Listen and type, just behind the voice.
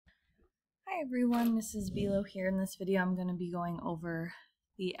Hi everyone, this is Bilo here. In this video I'm going to be going over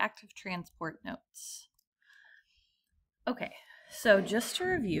the active transport notes. Okay, so just to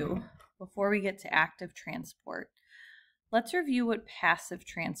review, before we get to active transport, let's review what passive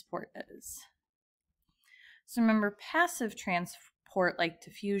transport is. So remember, passive transport like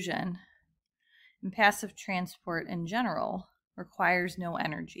diffusion and passive transport in general requires no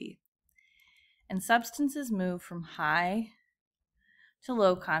energy. And substances move from high to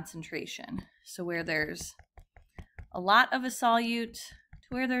low concentration. So where there's a lot of a solute to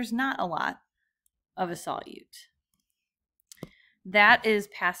where there's not a lot of a solute. That is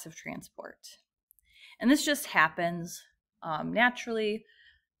passive transport. And this just happens naturally.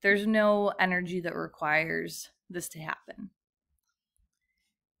 There's no energy that requires this to happen.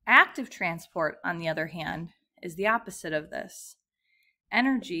 Active transport, on the other hand, is the opposite of this.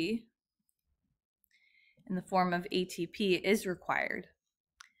 Energy in the form of ATP is required.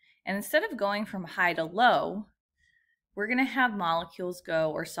 And instead of going from high to low, we're going to have molecules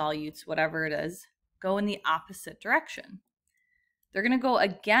go, or solutes, whatever it is, go in the opposite direction. They're going to go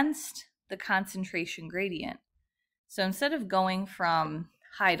against the concentration gradient. So instead of going from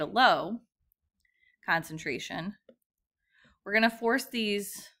high to low concentration, we're going to force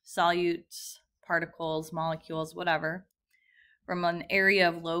these solutes, particles, molecules, whatever, from an area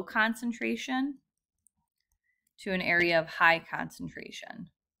of low concentration to an area of high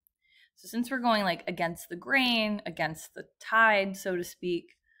concentration. So since we're going like against the grain, against the tide, so to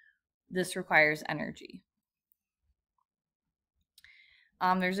speak, this requires energy.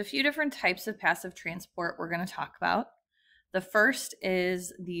 There's a few different types of passive transport we're going to talk about. The first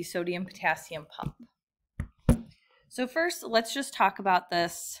is the sodium-potassium pump. So first, let's just talk about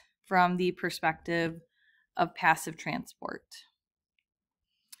this from the perspective of passive transport.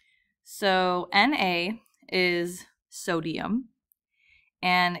 So Na is sodium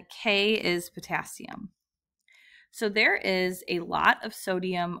and K is potassium. So there is a lot of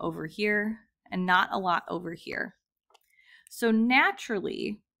sodium over here and not a lot over here. So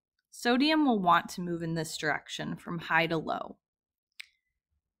naturally, sodium will want to move in this direction from high to low,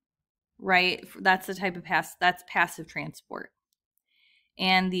 right? That's the type of that's passive transport.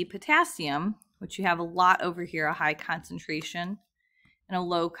 And the potassium, which you have a lot over here, a high concentration, and a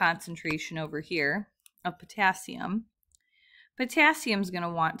low concentration over here of potassium, potassium is going to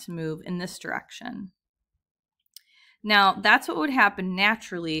want to move in this direction. Now, that's what would happen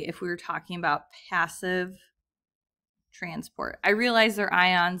naturally if we were talking about passive transport. I realize they're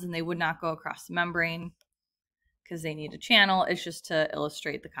ions and they would not go across the membrane because they need a channel. It's just to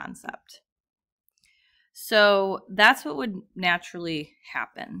illustrate the concept. So that's what would naturally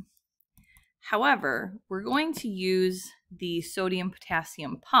happen. However, we're going to use the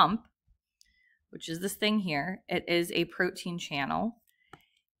sodium-potassium pump, which is this thing here. It is a protein channel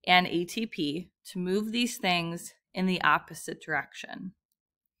and ATP to move these things in the opposite direction.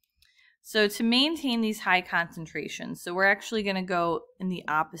 So to maintain these high concentrations, so we're actually going to go in the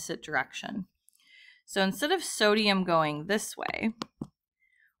opposite direction. So instead of sodium going this way,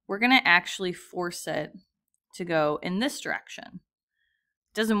 we're going to actually force it to go in this direction.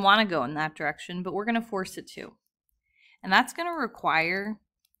 It doesn't want to go in that direction, but we're going to force it to. And that's going to require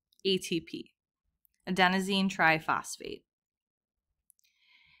ATP, adenosine triphosphate.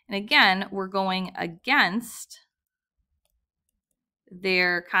 And again, we're going against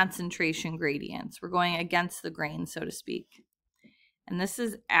their concentration gradients. We're going against the grain, so to speak. And this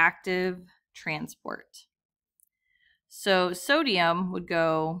is active transport. So sodium would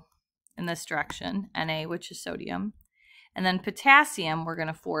go in this direction, Na, which is sodium. And then potassium, we're going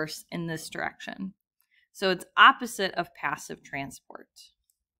to force in this direction. So it's opposite of passive transport.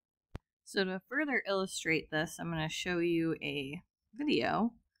 So to further illustrate this, I'm going to show you a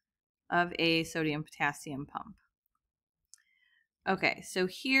video of a sodium-potassium pump. Okay, so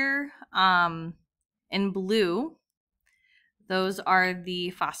here in blue, those are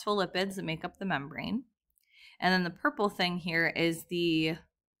the phospholipids that make up the membrane. And then the purple thing here is the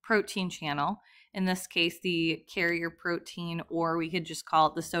protein channel. In this case, the carrier protein, or we could just call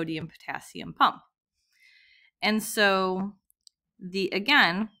it the sodium-potassium pump. And so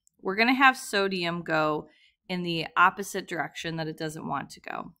again, we're going to have sodium go in the opposite direction that it doesn't want to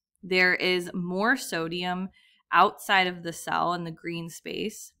go. There is more sodium outside of the cell in the green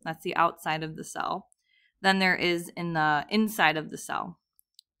space, that's the outside of the cell, than there is in the inside of the cell.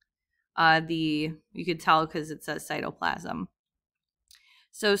 You could tell because it says cytoplasm.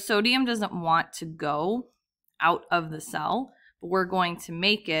 So sodium doesn't want to go out of the cell, but we're going to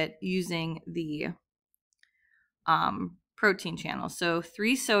make it using the protein channel. So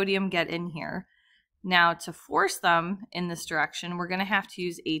 3 sodium get in here. Now to force them in this direction, we're going to have to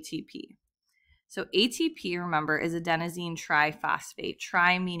use ATP. So ATP, remember, is adenosine triphosphate.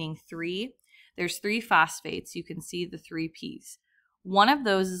 Tri meaning 3. There's 3 phosphates. You can see the 3 P's. One of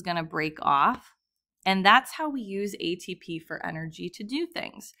those is going to break off, and that's how we use ATP for energy to do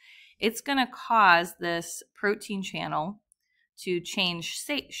things. It's going to cause this protein channel to change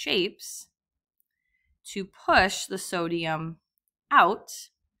shapes to push the sodium out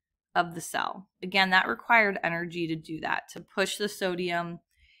of the cell. Again, that required energy to do that, to push the sodium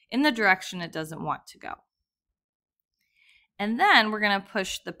in the direction it doesn't want to go. And then we're going to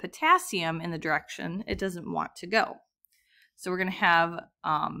push the potassium in the direction it doesn't want to go. So we're going to have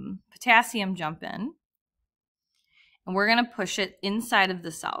potassium jump in, and we're going to push it inside of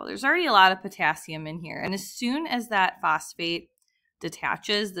the cell. There's already a lot of potassium in here, and as soon as that phosphate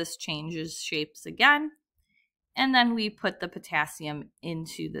detaches, this changes shapes again, and then we put the potassium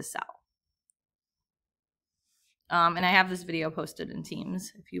into the cell. And I have this video posted in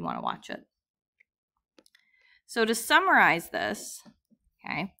Teams if you want to watch it. So to summarize this,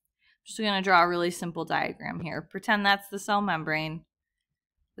 okay, I'm just going to draw a really simple diagram here. Pretend that's the cell membrane.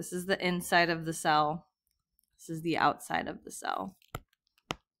 This is the inside of the cell. This is the outside of the cell.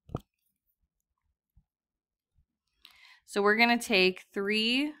 So we're going to take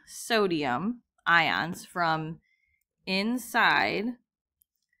 3 sodium ions from inside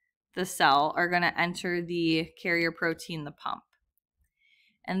the cell are going to enter the carrier protein, the pump.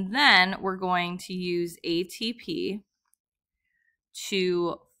 And then we're going to use ATP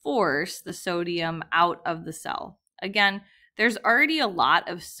to force the sodium out of the cell. Again, there's already a lot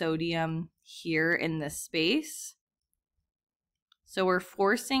of sodium here in this space. So we're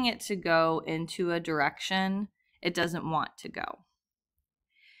forcing it to go into a direction it doesn't want to go.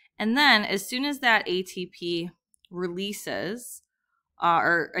 And then as soon as that ATP releases,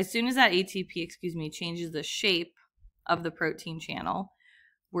 or as soon as that ATP, changes the shape of the protein channel,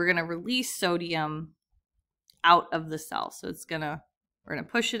 we're going to release sodium out of the cell. So we're going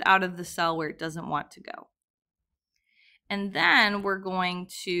to push it out of the cell where it doesn't want to go. And then we're going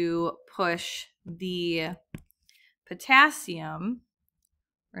to push the potassium.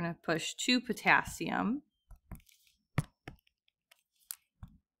 We're going to push 2 potassium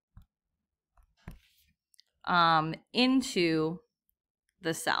into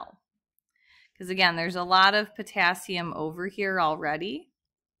the cell. Because again, there's a lot of potassium over here already.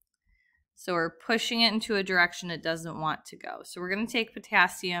 So we're pushing it into a direction it doesn't want to go. So we're going to take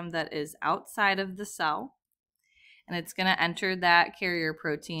potassium that is outside of the cell, and it's going to enter that carrier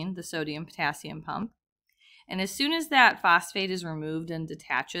protein, the sodium-potassium pump. And as soon as that phosphate is removed and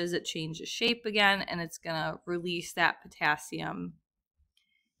detaches, it changes shape again, and it's going to release that potassium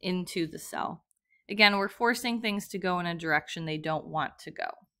into the cell. Again, we're forcing things to go in a direction they don't want to go.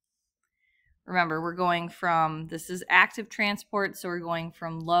 Remember, we're going from, this is active transport, so we're going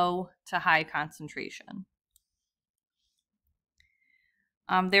from low to high concentration.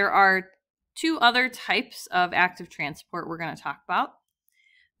 There are 2 other types of active transport we're going to talk about.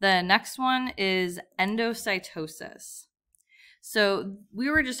 The next one is endocytosis. So we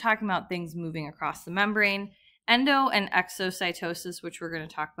were just talking about things moving across the membrane. Endo and exocytosis, which we're going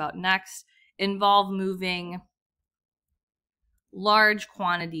to talk about next, involve moving large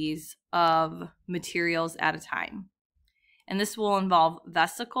quantities of materials at a time. And this will involve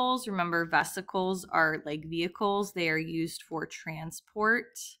vesicles. Remember, vesicles are like vehicles. They are used for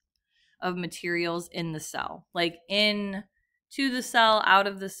transport of materials in the cell, like in to the cell, out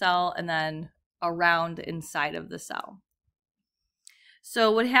of the cell, and then around inside of the cell.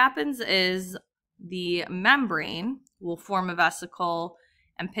 So what happens is the membrane will form a vesicle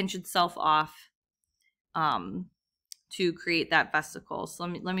and pinch itself off to create that vesicle. So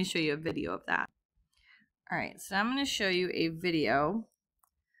let me show you a video of that. All right, so I'm going to show you a video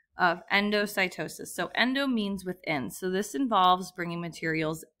of endocytosis. So endo means within. So this involves bringing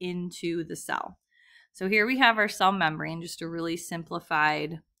materials into the cell. So here we have our cell membrane, just a really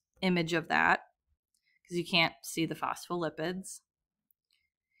simplified image of that because you can't see the phospholipids.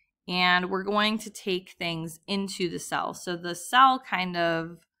 And we're going to take things into the cell. So the cell kind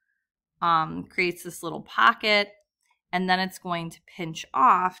of creates this little pocket, and then it's going to pinch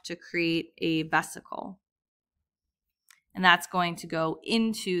off to create a vesicle. And that's going to go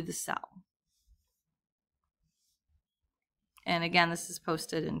into the cell. And again, this is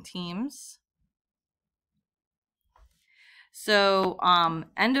posted in Teams. So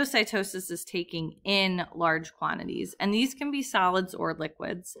endocytosis is taking in large quantities, and these can be solids or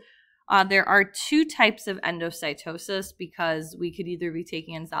liquids. There are 2 types of endocytosis because we could either be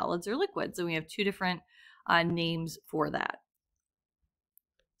taking in solids or liquids, and we have 2 different names for that.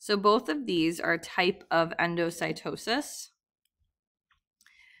 So both of these are a type of endocytosis.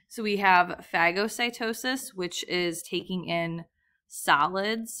 So we have phagocytosis, which is taking in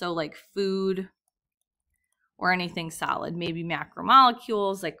solids, so like food or anything solid, maybe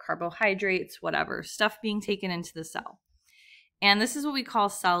macromolecules like carbohydrates, whatever, stuff being taken into the cell. And this is what we call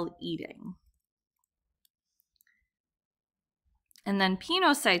cell eating. And then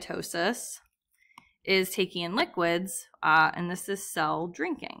penocytosis is taking in liquids, and this is cell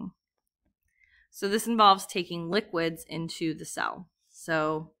drinking. So this involves taking liquids into the cell.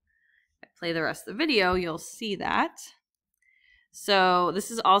 So if I play the rest of the video, you'll see that. So this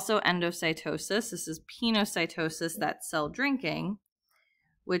is also endocytosis. This is penocytosis, that's cell drinking,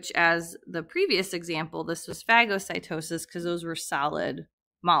 which as the previous example, this was phagocytosis because those were solid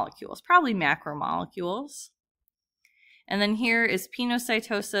molecules, probably macromolecules. And then here is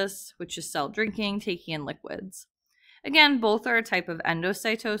penocytosis, which is cell drinking, taking in liquids. Again, both are a type of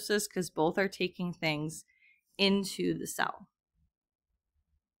endocytosis because both are taking things into the cell.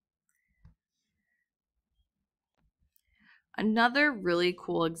 Another really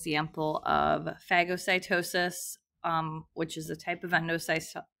cool example of phagocytosis, which is a type of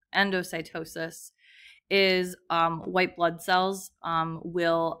endocytosis, is white blood cells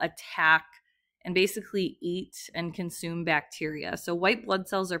will attack and basically eat and consume bacteria. So white blood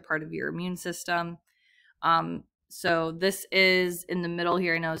cells are part of your immune system. So this is in the middle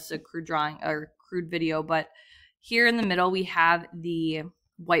here. I know it's a crude drawing or crude video, but here in the middle we have the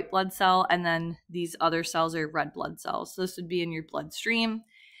white blood cell, and then these other cells are red blood cells. So this would be in your bloodstream.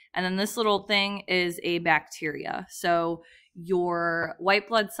 And then this little thing is a bacteria. So your white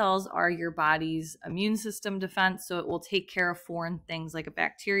blood cells are your body's immune system defense. So it will take care of foreign things like a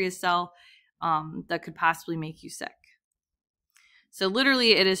bacteria cell that could possibly make you sick. So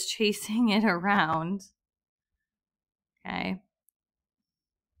literally it is chasing it around. Okay.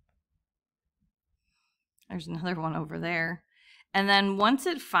 There's another one over there. And then once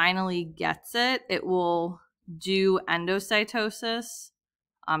it finally gets it, it will do endocytosis,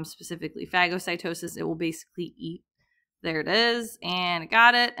 specifically phagocytosis. It will basically eat. There it is, and it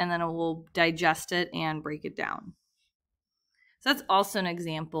got it, and then it will digest it and break it down. So that's also an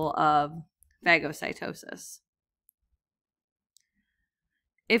example of phagocytosis.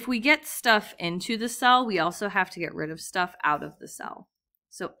 If we get stuff into the cell, we also have to get rid of stuff out of the cell.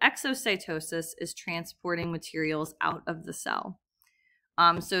 So exocytosis is transporting materials out of the cell.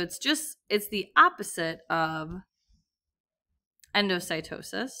 So it's the opposite of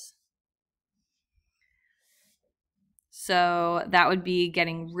endocytosis. So that would be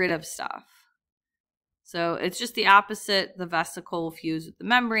getting rid of stuff. So it's just the opposite. The vesicle will fuse with the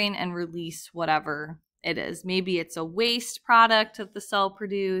membrane and release whatever it is. Maybe it's a waste product that the cell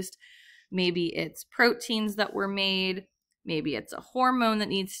produced. Maybe it's proteins that were made. Maybe it's a hormone that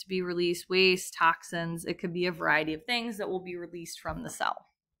needs to be released, waste, toxins. It could be a variety of things that will be released from the cell.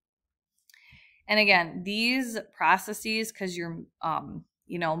 And again, these processes, because you're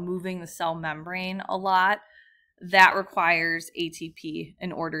moving the cell membrane a lot, that requires ATP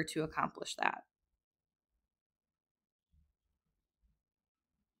in order to accomplish that.